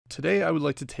Today I would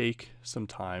like to take some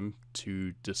time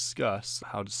to discuss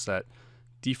how to set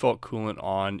default coolant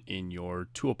on in your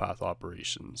toolpath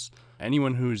operations.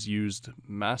 Anyone who's used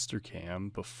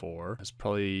Mastercam before has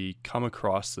probably come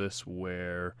across this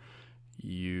where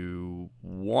you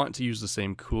want to use the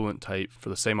same coolant type for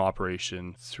the same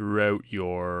operation throughout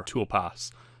your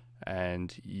toolpaths,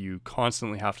 and you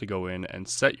constantly have to go in and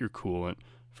set your coolant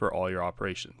for all your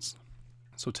operations.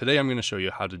 So today I'm going to show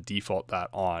you how to default that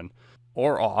on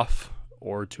or off,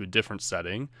 or to a different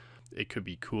setting. It could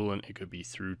be coolant, it could be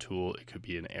through tool, it could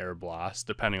be an air blast,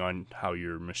 depending on how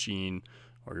your machine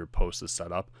or your post is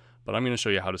set up. But I'm going to show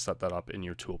you how to set that up in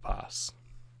your toolpaths.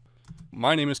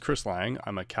 My name is Chris Lang.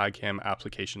 I'm a CAD/CAM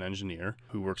application engineer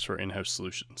who works for In-House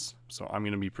Solutions. So I'm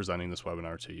going to be presenting this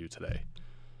webinar to you today.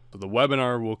 So the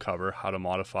webinar will cover how to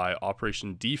modify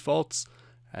operation defaults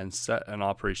and set an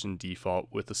operation default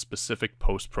with a specific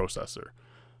post processor.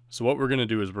 So what we're going to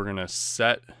do is we're going to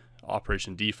set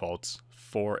operation defaults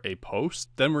for a post.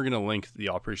 Then we're going to link the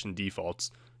operation defaults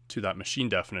to that machine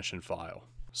definition file.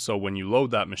 So when you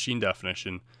load that machine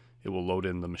definition, it will load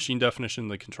in the machine definition,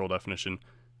 the control definition,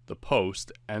 the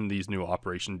post, and these new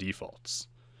operation defaults.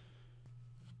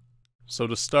 So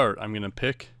to start, I'm going to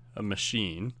pick a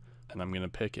machine and I'm going to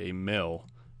pick a mill,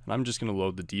 and I'm just going to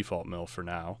load the default mill for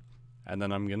now. And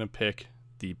then I'm going to pick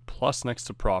the plus next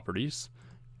to properties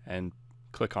and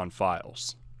click on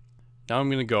files. Now I'm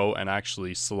going to go and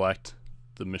actually select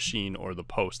the machine or the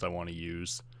post I want to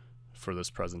use for this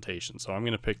presentation. So I'm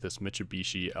going to pick this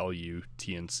Mitsubishi LU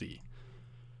TNC.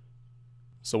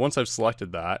 So once I've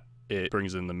selected that, it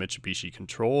brings in the Mitsubishi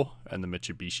control and the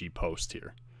Mitsubishi post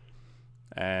here.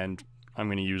 And I'm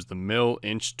going to use the mill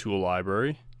inch tool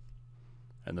library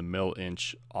and the mill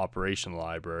inch operation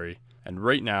library. And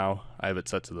right now I have it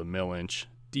set to the mill inch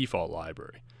default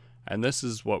library. And this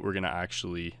is what we're going to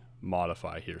actually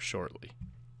modify here shortly.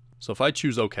 So if I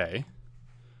choose OK,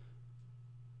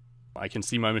 I can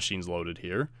see my machine's loaded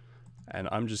here, and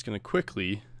I'm just going to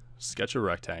quickly sketch a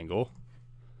rectangle,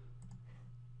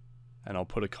 and I'll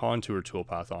put a contour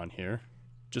toolpath on here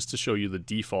just to show you the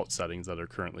default settings that are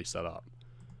currently set up.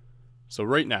 So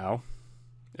right now,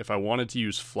 if I wanted to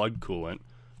use flood coolant,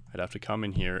 I'd have to come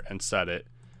in here and set it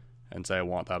and say I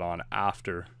want that on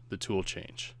after the tool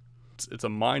change. It's a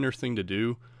minor thing to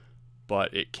do,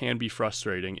 but it can be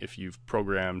frustrating if you've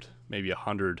programmed maybe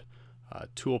 100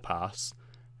 tool paths,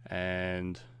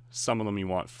 and some of them you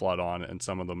want flood on and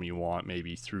some of them you want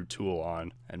maybe through tool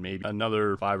on, and maybe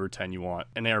another 5 or 10 you want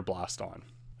an air blast on,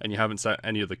 and you haven't set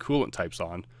any of the coolant types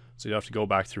on, so you have to go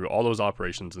back through all those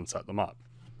operations and set them up.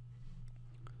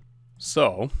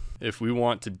 So if we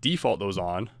want to default those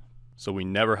on, so we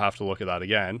never have to look at that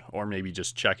again, or maybe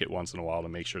just check it once in a while to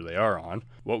make sure they are on,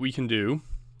 what we can do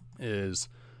is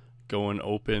go and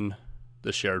open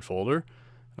the shared folder.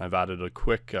 And I've added a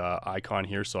quick icon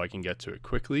here so I can get to it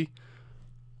quickly.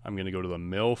 I'm going to go to the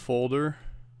mill folder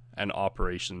and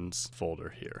operations folder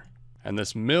here. And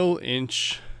this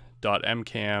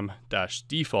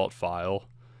millinch.mcam-default file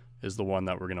is the one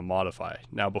that we're going to modify.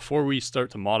 Now before we start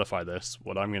to modify this,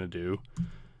 what I'm going to do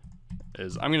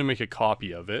is I'm going to make a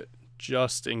copy of it,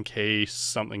 just in case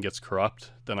something gets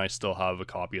corrupt, then I still have a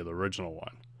copy of the original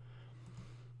one.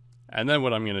 And then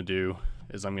what I'm going to do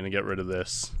is I'm going to get rid of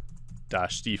this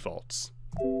 -defaults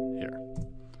here.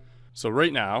 So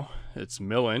right now it's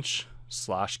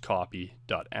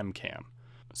millinch/copy.mcam.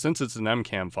 Since it's an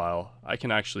mcam file, I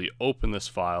can actually open this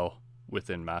file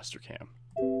within Mastercam.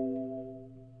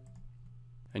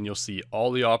 And you'll see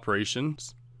all the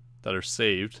operations that are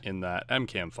saved in that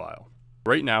mcam file.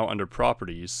 Right now under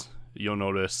properties, you'll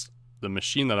notice the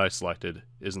machine that I selected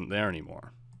isn't there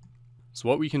anymore. So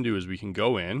what we can do is we can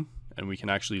go in and we can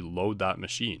actually load that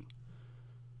machine.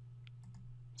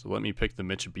 So let me pick the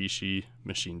Mitsubishi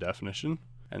machine definition,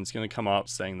 and it's going to come up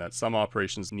saying that some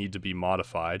operations need to be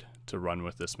modified to run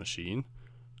with this machine.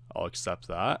 I'll accept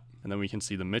that, and then we can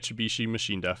see the Mitsubishi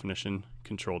machine definition,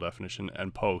 control definition,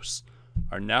 and posts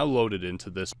are now loaded into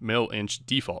this millinch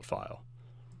default file.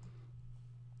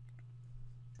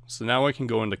 So now I can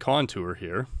go into contour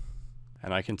here,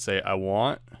 and I can say I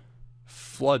want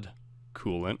flood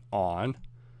coolant on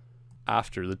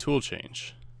after the tool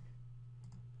change.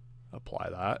 Apply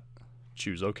that,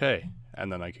 choose OK, and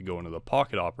then I could go into the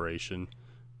pocket operation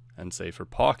and say for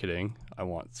pocketing I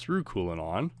want through coolant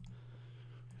on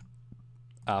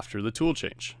after the tool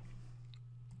change.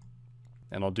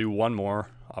 And I'll do one more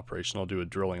operation. I'll do a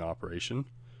drilling operation,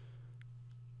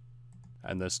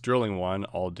 and this drilling one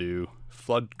I'll do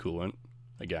flood coolant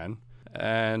again,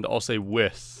 and I'll say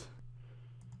with.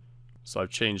 So I've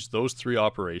changed those 3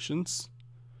 operations,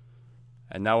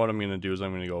 and now what I'm going to do is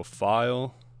I'm going to go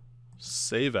File,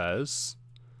 save as,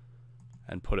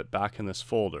 and put it back in this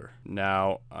folder.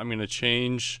 Now I'm going to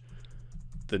change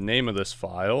the name of this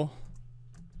file,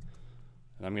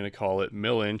 and I'm going to call it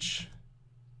millinch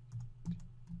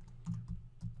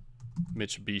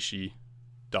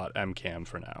Mitsubishi.mcam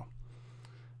for now.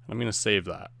 I'm going to save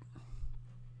that.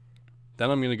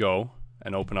 Then I'm going to go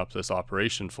and open up this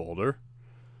operation folder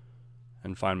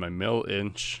and find my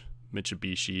millinch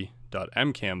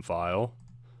Mitsubishi.mcam file,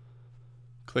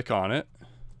 click on it,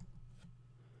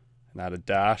 and add a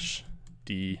dash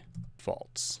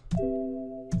defaults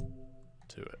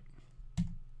to it.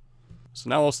 So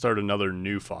now I'll start another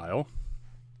new file.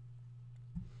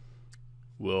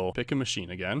 We'll pick a machine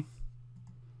again.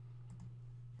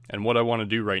 And what I want to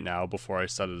do right now before I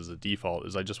set it as a default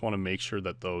is I just want to make sure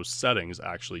that those settings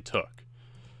actually took.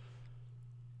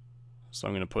 So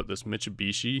I'm going to put this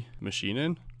Mitsubishi machine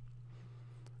in.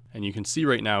 And you can see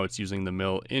right now it's using the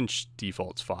millinch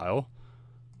defaults file.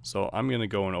 So I'm going to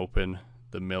go and open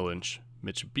the millinch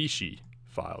Mitsubishi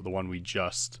file, the one we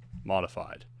just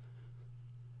modified,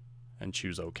 and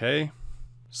choose OK.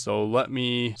 So let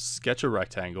me sketch a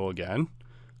rectangle again.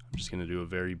 I'm just going to do a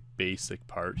very basic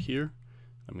part here.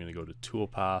 I'm going to go to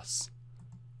Toolpaths,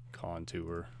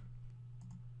 Contour,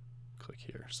 click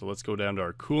here. So let's go down to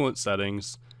our coolant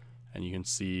settings, and you can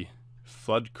see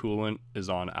flood coolant is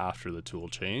on after the tool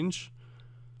change.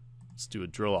 Let's do a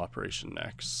drill operation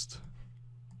next.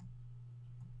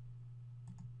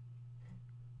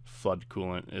 Flood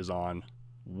coolant is on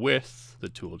with the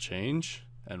tool change,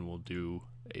 and we'll do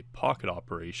a pocket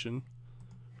operation.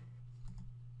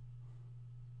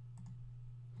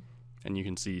 And you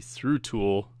can see through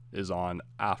tool is on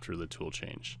after the tool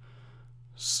change.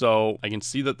 So I can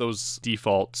see that those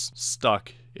defaults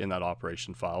stuck in that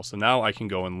operation file. So now I can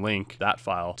go and link that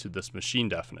file to this machine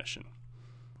definition.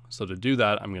 So to do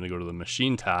that, I'm going to go to the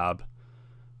machine tab,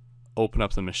 open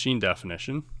up the machine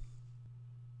definition,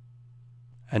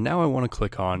 and now I want to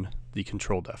click on the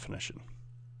control definition.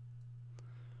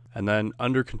 And then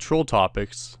under control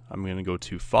topics, I'm going to go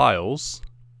to files,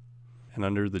 and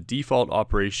under the default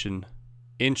operation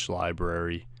inch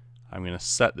library, I'm going to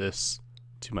set this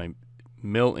to my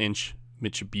millinch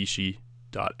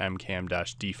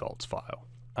Mitsubishi.mcam-defaults file.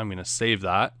 I'm going to save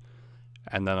that,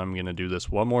 and then I'm going to do this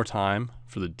one more time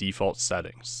for the default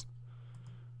settings.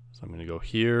 So I'm going to go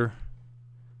here,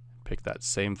 pick that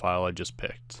same file I just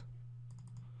picked.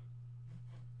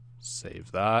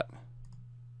 Save that.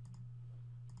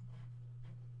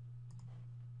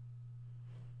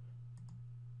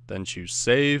 Then choose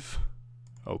save,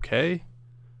 OK,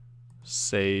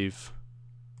 save,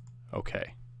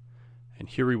 OK. And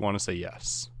here we want to say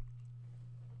yes.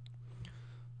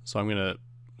 So I'm going to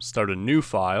start a new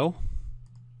file,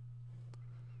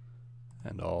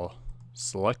 and I'll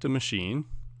select a machine,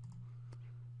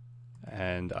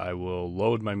 and I will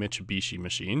load my Mitsubishi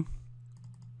machine.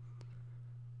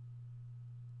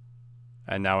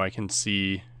 And now I can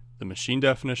see the machine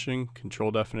definition,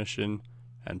 control definition,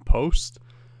 and post.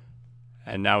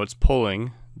 And now it's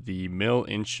pulling the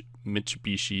millinch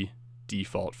Mitsubishi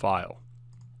default file.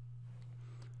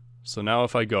 So now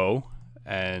if I go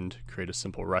and create a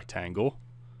simple rectangle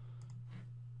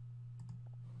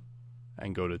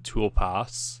and go to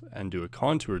Toolpaths and do a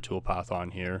contour toolpath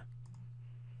on here,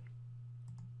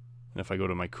 and if I go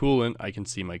to my coolant, I can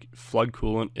see my flood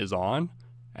coolant is on,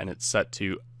 and it's set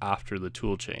to after the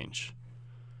tool change.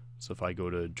 So if I go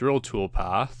to drill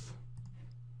toolpath,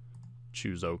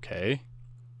 choose OK,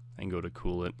 and go to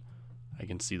coolant, I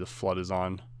can see the flood is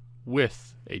on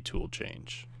with a tool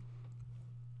change.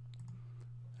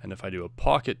 And if I do a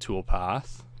pocket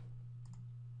toolpath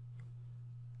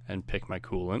and pick my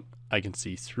coolant, I can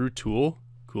see through tool,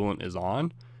 coolant is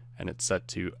on, and it's set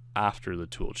to after the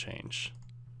tool change.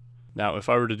 Now if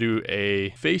I were to do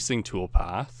a facing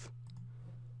toolpath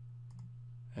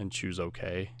and choose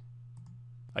OK,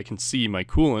 I can see my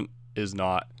coolant is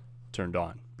not turned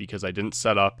on because I didn't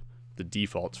set up the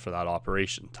defaults for that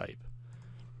operation type.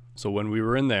 So when we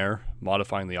were in there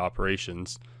modifying the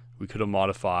operations, we could have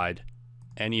modified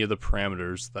any of the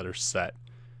parameters that are set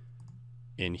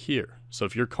in here. So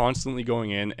if you're constantly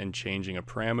going in and changing a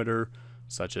parameter,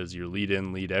 such as your lead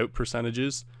in, lead out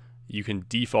percentages, you can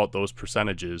default those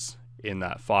percentages in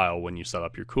that file when you set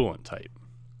up your coolant type.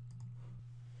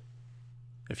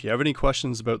 If you have any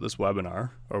questions about this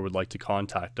webinar or would like to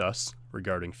contact us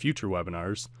regarding future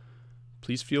webinars,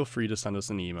 please feel free to send us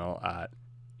an email at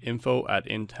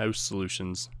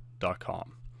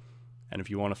info@inhousesolutions.com. And if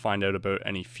you want to find out about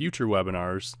any future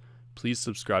webinars, please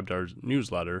subscribe to our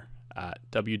newsletter at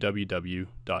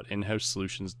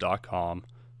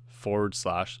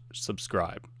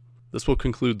www.inhousesolutions.com/subscribe. This will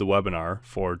conclude the webinar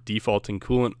for defaulting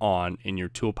coolant on in your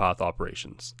toolpath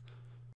operations.